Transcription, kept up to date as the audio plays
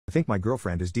I think my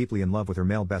girlfriend is deeply in love with her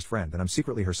male best friend and I'm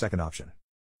secretly her second option.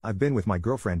 I've been with my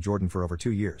girlfriend Jordan for over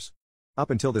 2 years. Up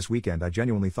until this weekend I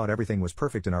genuinely thought everything was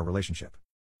perfect in our relationship.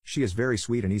 She is very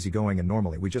sweet and easygoing and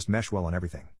normally we just mesh well on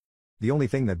everything. The only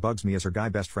thing that bugs me is her guy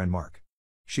best friend Mark.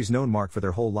 She's known Mark for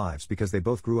their whole lives because they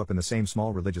both grew up in the same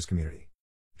small religious community.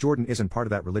 Jordan isn't part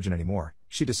of that religion anymore,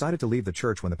 she decided to leave the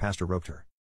church when the pastor roped her.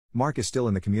 Mark is still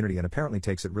in the community and apparently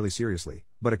takes it really seriously,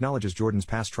 but acknowledges Jordan's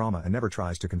past trauma and never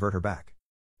tries to convert her back.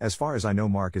 As far as I know,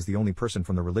 Mark is the only person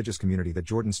from the religious community that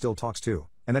Jordan still talks to,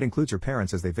 and that includes her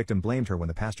parents as they victim blamed her when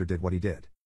the pastor did what he did.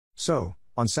 So,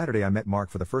 on Saturday I met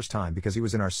Mark for the first time because he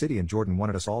was in our city and Jordan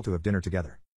wanted us all to have dinner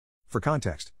together. For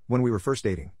context, when we were first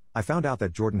dating, I found out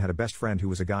that Jordan had a best friend who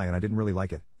was a guy and I didn't really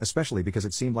like it, especially because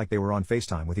it seemed like they were on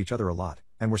FaceTime with each other a lot,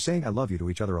 and were saying I love you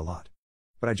to each other a lot.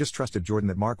 But I just trusted Jordan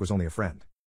that Mark was only a friend.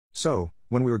 So,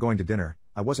 when we were going to dinner,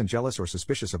 I wasn't jealous or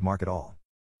suspicious of Mark at all.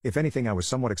 If anything, I was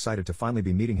somewhat excited to finally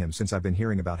be meeting him since I've been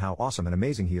hearing about how awesome and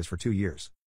amazing he is for 2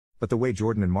 years. But the way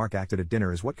Jordan and Mark acted at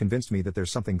dinner is what convinced me that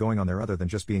there's something going on there other than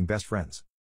just being best friends.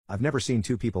 I've never seen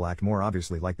two people act more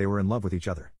obviously like they were in love with each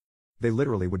other. They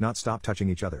literally would not stop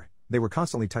touching each other, they were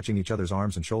constantly touching each other's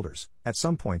arms and shoulders, at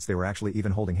some points they were actually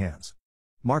even holding hands.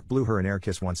 Mark blew her an air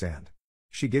kiss once and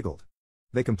she giggled.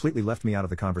 They completely left me out of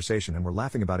the conversation and were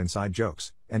laughing about inside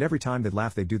jokes, and every time they'd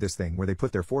laugh they'd do this thing where they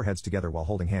put their foreheads together while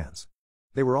holding hands.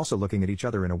 They were also looking at each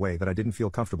other in a way that I didn't feel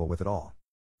comfortable with at all.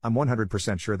 I'm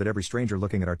 100% sure that every stranger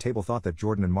looking at our table thought that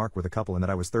Jordan and Mark were the couple and that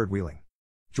I was third wheeling.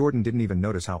 Jordan didn't even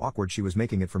notice how awkward she was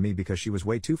making it for me because she was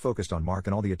way too focused on Mark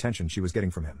and all the attention she was getting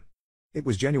from him. It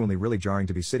was genuinely really jarring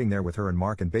to be sitting there with her and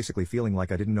Mark and basically feeling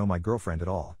like I didn't know my girlfriend at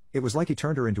all. It was like he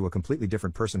turned her into a completely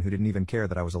different person who didn't even care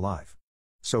that I was alive.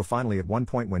 So finally at one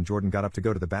point when Jordan got up to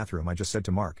go to the bathroom I just said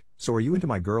to Mark, "So are you into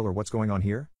my girl or what's going on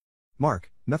here?"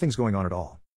 Mark, "Nothing's going on at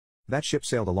all. That ship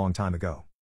sailed a long time ago."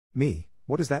 Me,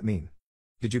 "What does that mean?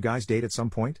 Did you guys date at some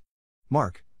point?"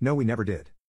 Mark, "No, we never did.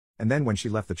 And then when she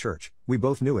left the church, we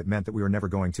both knew it meant that we were never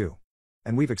going to.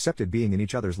 And we've accepted being in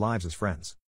each other's lives as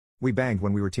friends. We banged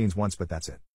when we were teens once but that's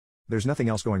it. There's nothing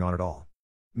else going on at all."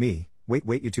 Me,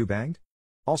 wait, you two banged?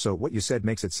 Also, what you said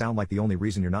makes it sound like the only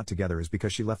reason you're not together is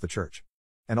because she left the church."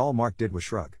 And all Mark did was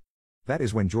shrug. That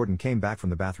is when Jordan came back from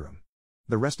the bathroom.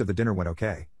 The rest of the dinner went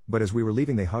okay, but as we were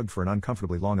leaving they hugged for an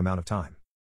uncomfortably long amount of time.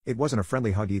 It wasn't a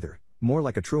friendly hug either, more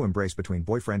like a true embrace between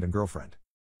boyfriend and girlfriend.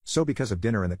 So because of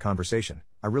dinner and that conversation,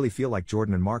 I really feel like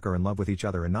Jordan and Mark are in love with each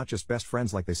other and not just best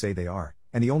friends like they say they are,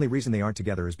 and the only reason they aren't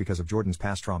together is because of Jordan's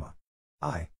past trauma.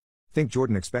 I think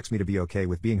Jordan expects me to be okay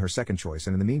with being her second choice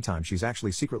and in the meantime she's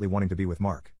actually secretly wanting to be with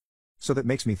Mark. So that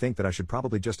makes me think that I should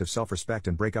probably just have self-respect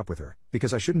and break up with her,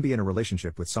 because I shouldn't be in a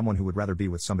relationship with someone who would rather be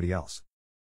with somebody else.